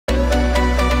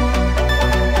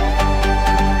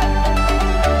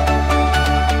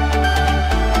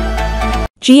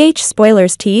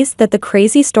Spoilers tease that the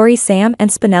crazy story Sam and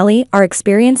Spinelli are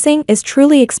experiencing is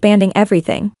truly expanding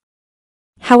everything.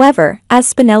 However,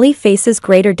 as Spinelli faces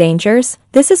greater dangers,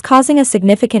 this is causing a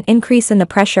significant increase in the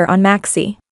pressure on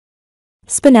Maxie.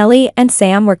 Spinelli and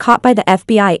Sam were caught by the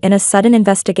FBI in a sudden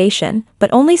investigation,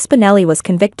 but only Spinelli was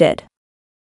convicted.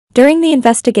 During the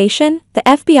investigation, the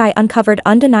FBI uncovered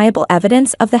undeniable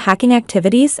evidence of the hacking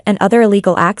activities and other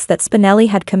illegal acts that Spinelli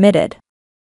had committed.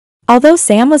 Although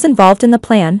Sam was involved in the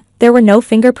plan, there were no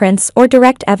fingerprints or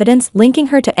direct evidence linking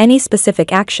her to any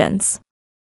specific actions.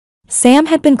 Sam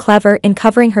had been clever in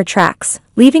covering her tracks,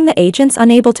 leaving the agents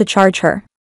unable to charge her.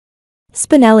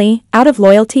 Spinelli, out of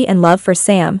loyalty and love for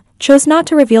Sam, chose not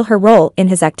to reveal her role in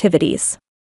his activities.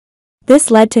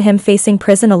 This led to him facing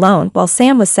prison alone while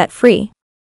Sam was set free.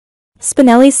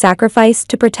 Spinelli's sacrifice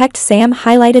to protect Sam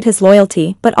highlighted his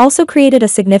loyalty but also created a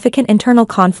significant internal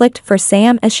conflict for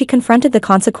Sam as she confronted the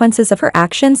consequences of her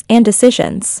actions and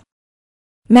decisions.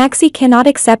 Maxie cannot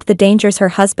accept the dangers her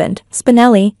husband,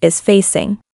 Spinelli, is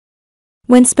facing.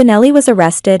 When Spinelli was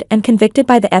arrested and convicted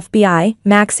by the FBI,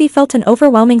 Maxie felt an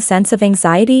overwhelming sense of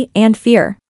anxiety and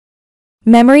fear.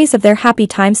 Memories of their happy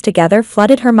times together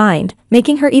flooded her mind,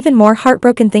 making her even more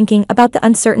heartbroken thinking about the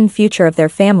uncertain future of their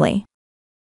family.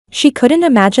 She couldn't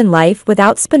imagine life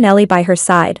without Spinelli by her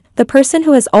side, the person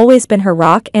who has always been her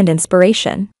rock and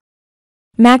inspiration.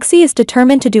 Maxie is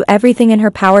determined to do everything in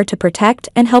her power to protect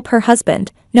and help her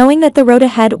husband, knowing that the road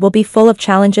ahead will be full of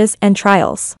challenges and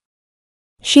trials.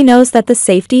 She knows that the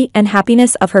safety and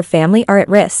happiness of her family are at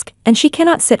risk, and she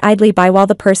cannot sit idly by while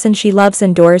the person she loves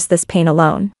endures this pain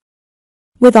alone.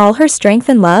 With all her strength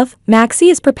and love, Maxie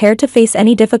is prepared to face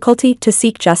any difficulty to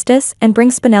seek justice and bring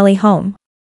Spinelli home.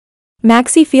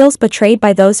 Maxie feels betrayed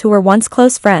by those who were once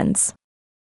close friends.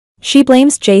 She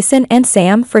blames Jason and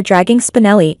Sam for dragging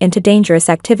Spinelli into dangerous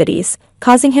activities,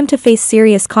 causing him to face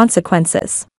serious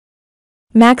consequences.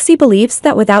 Maxie believes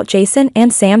that without Jason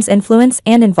and Sam's influence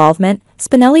and involvement,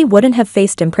 Spinelli wouldn't have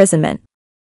faced imprisonment.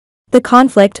 The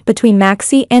conflict between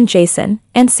Maxie and Jason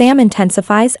and Sam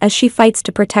intensifies as she fights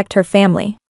to protect her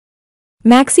family.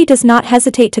 Maxie does not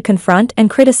hesitate to confront and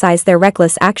criticize their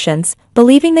reckless actions,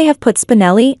 believing they have put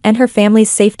Spinelli and her family's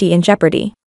safety in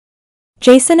jeopardy.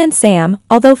 Jason and Sam,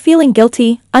 although feeling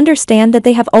guilty, understand that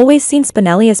they have always seen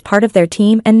Spinelli as part of their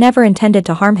team and never intended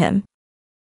to harm him.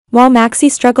 While Maxie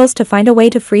struggles to find a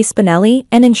way to free Spinelli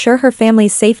and ensure her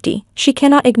family's safety, she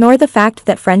cannot ignore the fact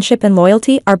that friendship and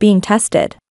loyalty are being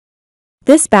tested.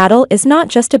 This battle is not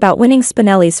just about winning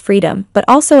Spinelli's freedom but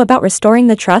also about restoring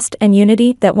the trust and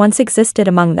unity that once existed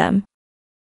among them.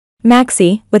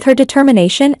 Maxie, with her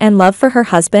determination and love for her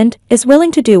husband, is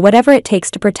willing to do whatever it takes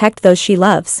to protect those she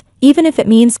loves, even if it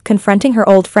means confronting her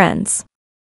old friends.